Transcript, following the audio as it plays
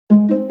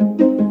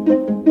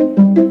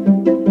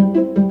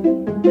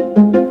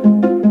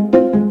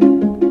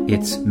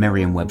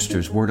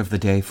Merriam-Webster's Word of the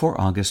Day for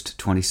August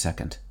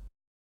 22nd.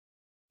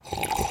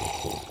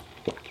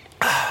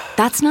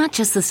 That's not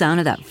just the sound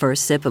of that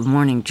first sip of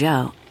Morning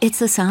Joe. It's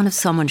the sound of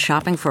someone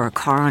shopping for a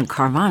car on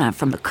Carvana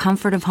from the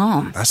comfort of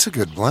home. That's a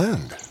good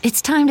blend.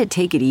 It's time to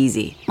take it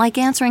easy, like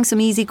answering some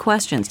easy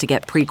questions to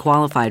get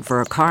pre-qualified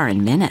for a car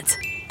in minutes.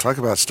 Talk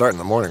about starting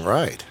the morning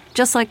right.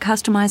 Just like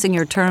customizing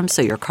your terms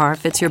so your car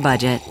fits your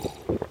budget.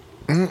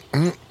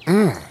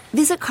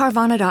 Visit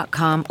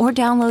Carvana.com or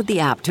download the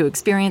app to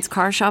experience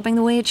car shopping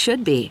the way it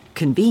should be.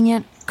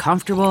 Convenient,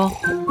 comfortable.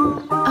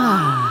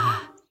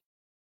 Ah.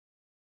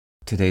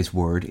 Today's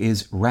word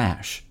is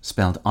rash,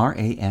 spelled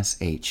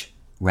R-A-S-H.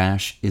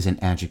 Rash is an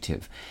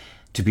adjective.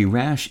 To be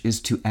rash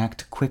is to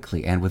act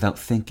quickly and without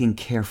thinking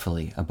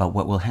carefully about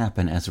what will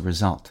happen as a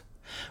result.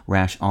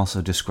 Rash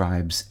also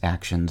describes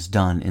actions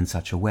done in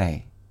such a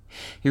way.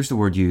 Here's the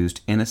word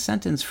used in a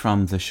sentence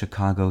from the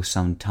Chicago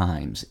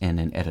Sun-Times in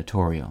an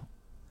editorial.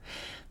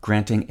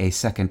 Granting a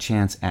second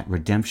chance at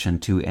redemption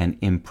to an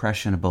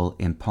impressionable,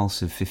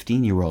 impulsive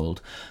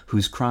 15-year-old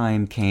whose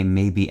crime came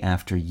maybe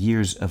after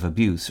years of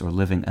abuse or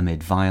living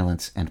amid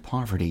violence and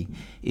poverty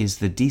is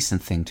the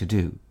decent thing to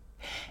do.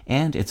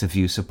 And it's a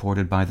view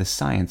supported by the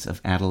science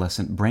of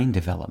adolescent brain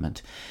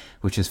development,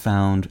 which has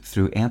found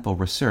through ample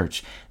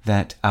research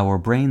that our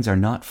brains are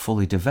not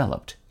fully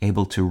developed,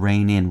 able to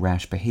rein in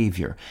rash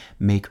behavior,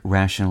 make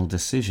rational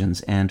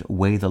decisions, and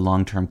weigh the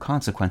long-term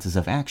consequences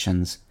of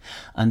actions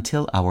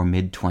until our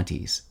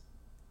mid-20s.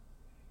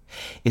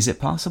 Is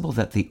it possible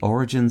that the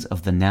origins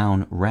of the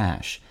noun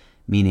rash,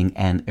 meaning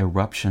an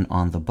eruption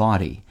on the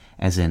body,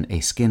 as in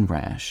a skin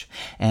rash,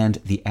 and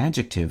the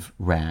adjective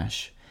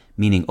rash,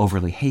 meaning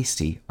overly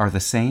hasty, are the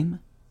same?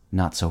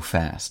 Not so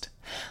fast.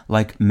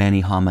 Like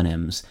many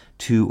homonyms,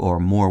 two or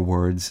more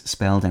words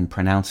spelled and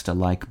pronounced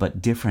alike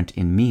but different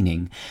in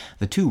meaning,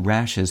 the two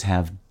rashes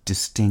have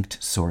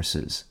distinct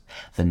sources.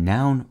 The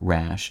noun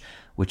rash,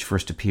 which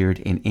first appeared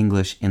in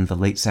English in the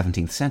late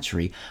 17th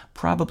century,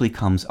 probably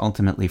comes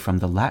ultimately from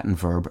the Latin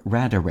verb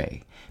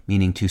radere,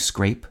 meaning to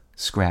scrape,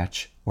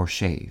 scratch, or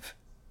shave.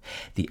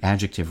 The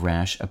adjective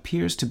rash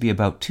appears to be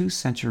about 2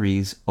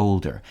 centuries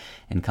older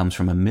and comes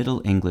from a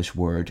Middle English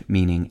word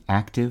meaning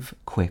active,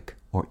 quick,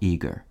 or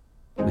eager.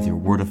 With your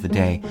Word of the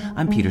Day,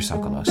 I'm Peter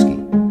Sokolowski.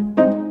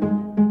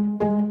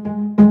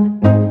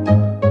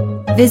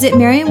 Visit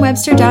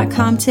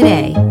Merriam-Webster.com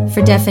today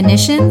for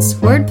definitions,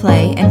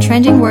 wordplay, and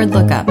trending word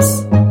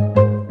lookups.